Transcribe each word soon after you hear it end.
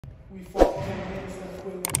We fought 10 minutes and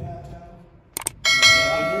quit in halftime.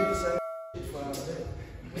 Yeah, I did the same shit for us.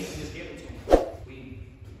 We can just give it to him. We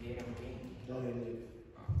gave him a game. No, they did.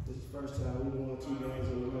 This is the first time we won 2 games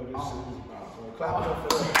in a row this season. So clap it up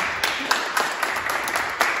for that.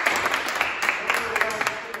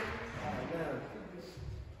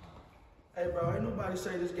 Hey, bro, ain't nobody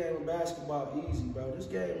say this game of basketball easy, bro. This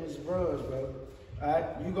game is runs, bro. All right?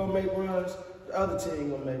 You gonna make runs, the other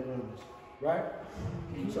team gonna make runs, right?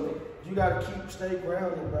 So you gotta stay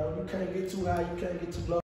grounded, bro. You can't get too high, you can't get too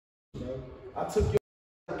low, bro. I took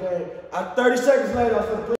your game. 30 seconds later, I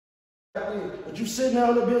feel like this, but you sitting there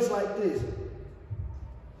on the bench like this.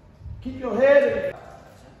 Keep your head in.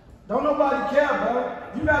 Don't nobody care,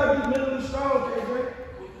 bro. You gotta be mentally strong, KJ.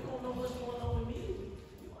 You don't know what's going on with me.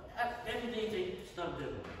 Every day they stuff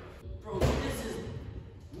different. Bro, this is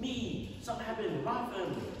me. Something happened in my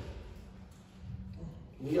family.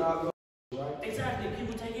 We all go, right? Exactly.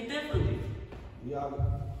 People take it differently. We all go.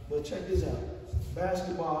 But check this out.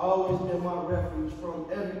 Basketball always been my refuge from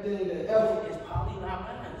everything that ever. It's probably not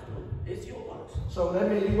mine, though. It's yours. So that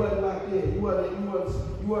means you wasn't locked in. You wasn't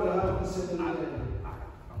 100% in the game.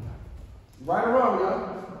 Right or wrong,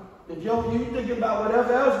 y'all? If you thinking about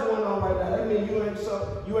whatever else going on right now, that means you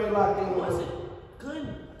ain't locked in. Was it?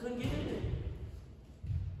 Couldn't get in there.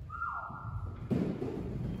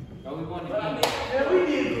 Oh, we won the But game. Yeah, we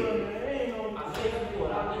did good, man. Ain't no. I said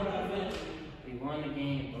before, I didn't defense. We won the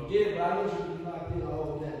game, bro. Yeah, but I need you to be locked in the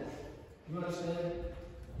whole game. You understand?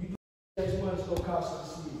 You do next one, it's gonna cost us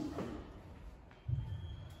the season.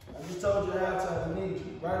 I just told you at halftime, I need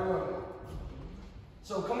you. Right or wrong?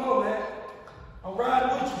 So come on, man. I'm riding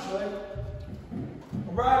with you, Trey.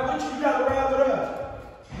 I'm riding with you, you gotta ride with us.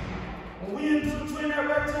 When we in between that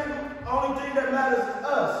rectangle, the only thing that matters is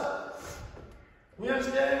us. We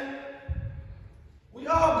understand? We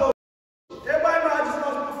all go. Everybody know I just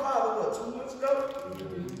lost my father, what, 2 months ago?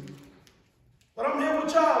 But I'm here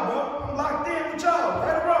with y'all, bro. I'm locked in with y'all,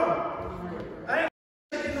 right or wrong? I ain't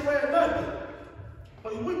taking away nothing.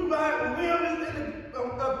 But when we on this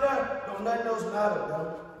thing up there, don't nothing else matter,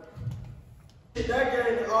 bro. That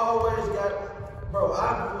game always got, bro, I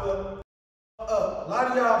grew up. A lot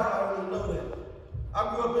of y'all probably don't know that.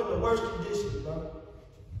 I grew up in the worst conditions, bro.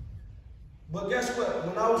 But guess what?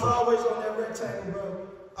 When I was always on that rectangle, bro,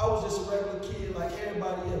 I was just a regular kid like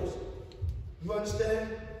everybody else. You understand?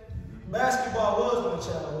 Basketball was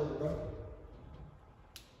my childhood, bro.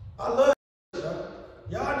 I love it, bro.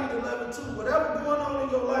 Y'all need to love it too. Whatever going on in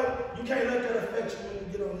your life, you can't let that affect you when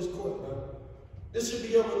you get on this court, bro. This should be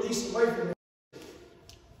your release away from it.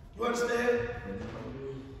 You understand?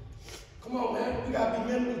 Come on, man. We gotta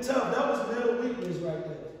be mentally tough. That was mental weakness right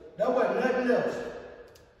there. That wasn't nothing else.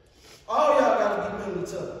 All y'all gotta be mentally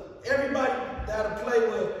tough. Everybody gotta play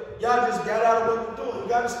with, y'all just got out of what we're doing. You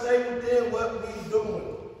gotta stay within what we're doing.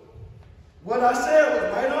 What I said was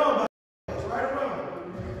right on, my right around.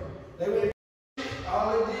 They went,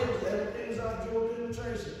 all they did was everything was on dual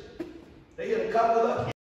penetration. They hit a couple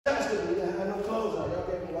of shots because we didn't have no clothes on. Y'all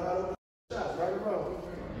gave me wide open shots, right around.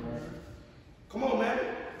 Come on, man.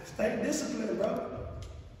 Stay disciplined, bro.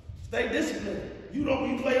 Stay disciplined. You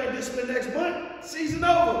play undisciplined next month, season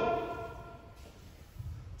over.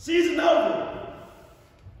 Season over.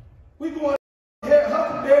 We going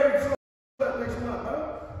Huckleberry next month,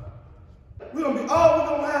 bro. We're gonna be all we're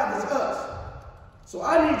gonna have is us. So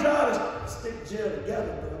I need y'all to stick jail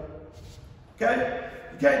together, bro. Okay?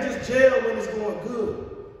 You can't just jail when it's going good.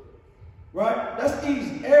 Right? That's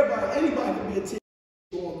easy. Anybody can be a team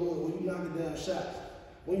going good when you knocking down shots.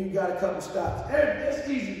 When you got a couple stops. It's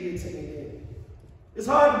easy to be a team then. It's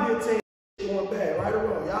hard to be a team going bad, right or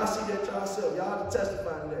wrong. Y'all see that yourself. Y'all have to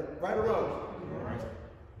testify to that. Right or wrong? Right.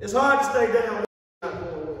 It's hard to stay down when it's not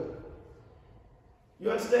going well.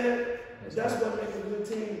 You understand? That's what makes a good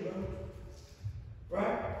team, bro.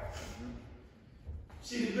 Right?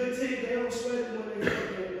 See, the good team, they don't sweat it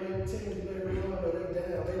when the teams they run or they're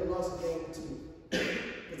down. They lost a game or two.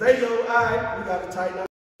 Because they know, all right, we got to tighten up.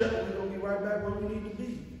 We're going to be right back where we need to be.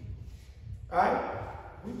 All right?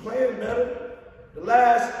 We playing better. The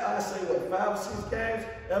last, I say, 5 or 6 games,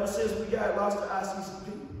 ever since we got lost to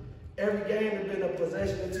ICCP, every game has been a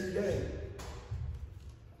possession in 2 games.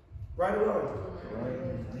 Right or wrong? Right.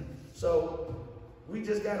 So, we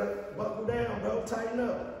just got to buckle down, bro. Tighten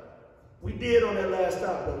up. We did on that last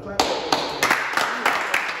stop, though. Clap up.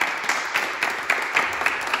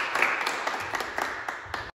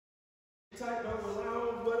 Tighten up. Rely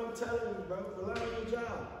on what I'm telling you, bro. Rely on your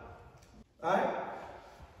job. All right?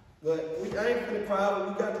 But we ain't for the crowd, but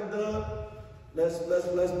we got the dub. Let's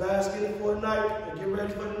bask in it for a night and get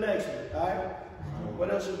ready for the next one. All right?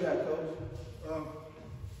 What else you got, Coach?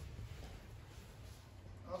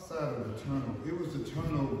 turnover. It was the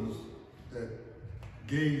turnovers that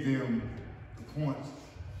gave them the points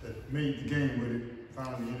that made the game what it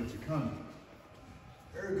finally ended up becoming.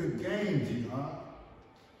 Very good game, Jihad.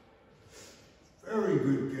 Very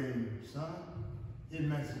good game, son. It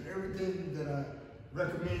matches everything that I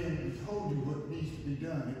recommended and told you what needs to be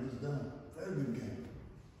done. It was done. Very good game.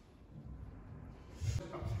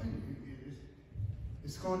 I'm telling you,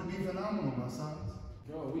 it's going to be phenomenal, my sons.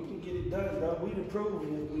 Bro, we can get it done, bro. We done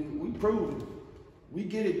proven it. We proved it. We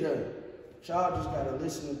get it done. Y'all just gotta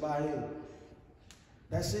listen and buy in.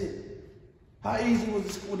 That's it. How easy was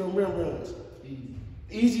this with them rim runs? Easy.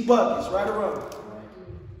 Easy buckets, right or wrong?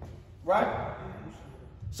 Right?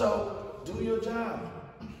 So, do your job.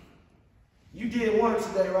 You did one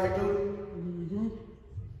today, right, dude? Mm-hmm.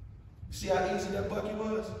 See how easy that bucket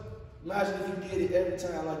was? Imagine if you did it every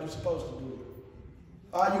time like you're supposed to do it.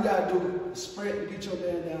 All you gotta do is sprint and get your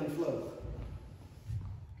man down the floor.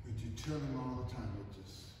 But you tell him all the time, it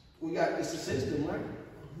just... It's a system, right?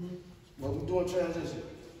 Mm-hmm. What we doing transition.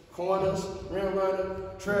 Corners, rim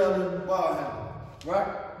runner, trailer, ball handler, right?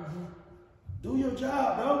 Mm-hmm. Do your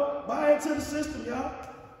job, bro. Buy into the system, y'all.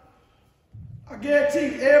 I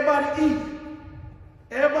guarantee you, everybody eat.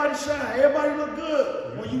 Everybody shine. Everybody look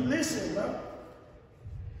good when you listen, bro.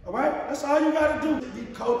 All right? That's all you got to do. Be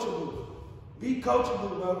coachable. Be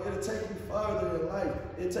coachable, bro. It'll take you further in life.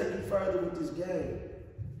 It'll take you further with this game.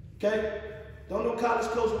 Okay? Don't no college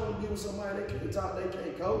coach want to be with somebody that can't talk, they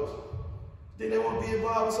can't coach. Then they want to be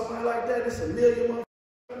involved with somebody like that. It's a million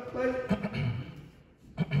motherfuckers play.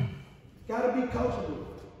 Gotta be coachable.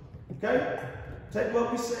 Okay? Take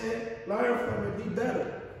what we said, learn from it, be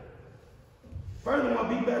better. Furthermore,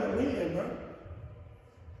 be better win, bro.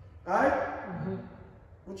 Alright? Mm-hmm.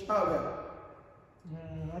 What y'all got?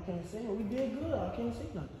 Man, I can't say it. We did good. I can't say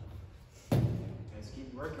nothing. Let's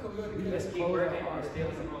keep working. Let's keep working and stay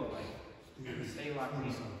on the road. Like, stay locked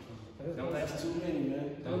in. Don't let That's too many,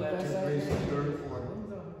 man. Don't let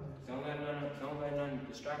nothing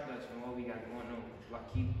distract us from what we got going on.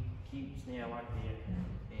 Like keep staying locked in.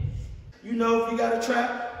 And you know, if you got a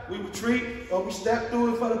trap, we retreat, or we step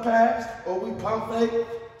through it for the pass, or we pump fake.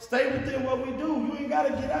 Stay within what we do. You ain't gotta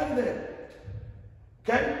get out of there.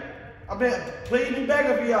 Okay? I've been pleading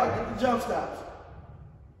begging for y'all. Get the jump stops.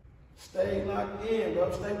 Stay locked in,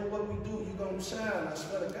 bro. Stay with what we do. You're gonna shine. I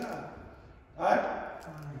swear to God. All right?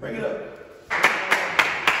 Bring it up.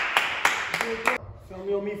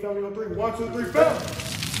 Family on me, family on three. 1, 2, 3, family.